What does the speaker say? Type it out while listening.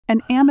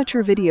An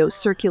amateur video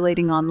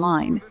circulating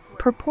online,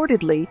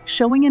 purportedly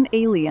showing an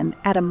alien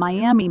at a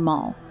Miami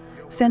mall,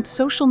 sent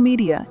social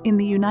media in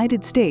the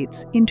United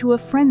States into a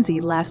frenzy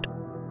last.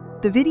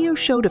 The video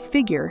showed a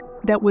figure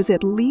that was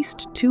at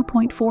least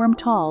 2.4 m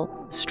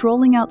tall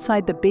strolling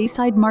outside the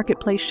Bayside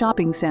Marketplace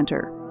shopping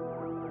center.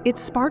 It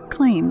sparked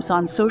claims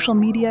on social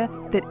media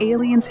that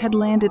aliens had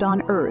landed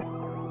on Earth.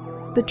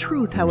 The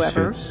truth,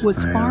 however,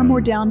 was far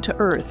more down to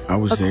earth,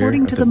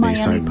 according to the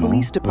Miami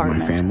Police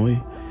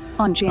Department.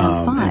 On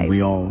Jan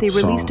 5, they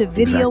released a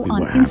video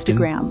on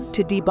Instagram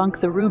to debunk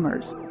the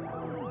rumors.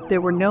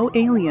 There were no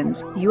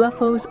aliens,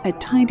 UFOs,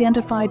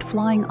 unidentified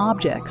flying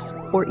objects,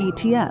 or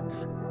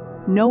ETFs.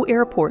 No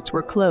airports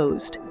were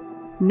closed.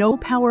 No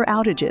power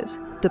outages,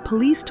 the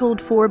police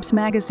told Forbes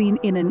magazine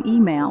in an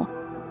email.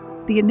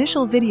 The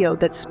initial video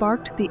that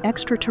sparked the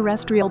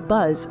extraterrestrial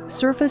buzz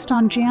surfaced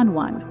on Jan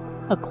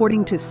 1,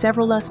 according to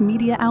several US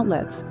media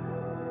outlets.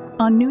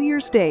 On New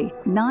Year's Day,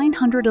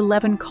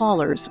 911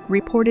 callers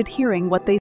reported hearing what they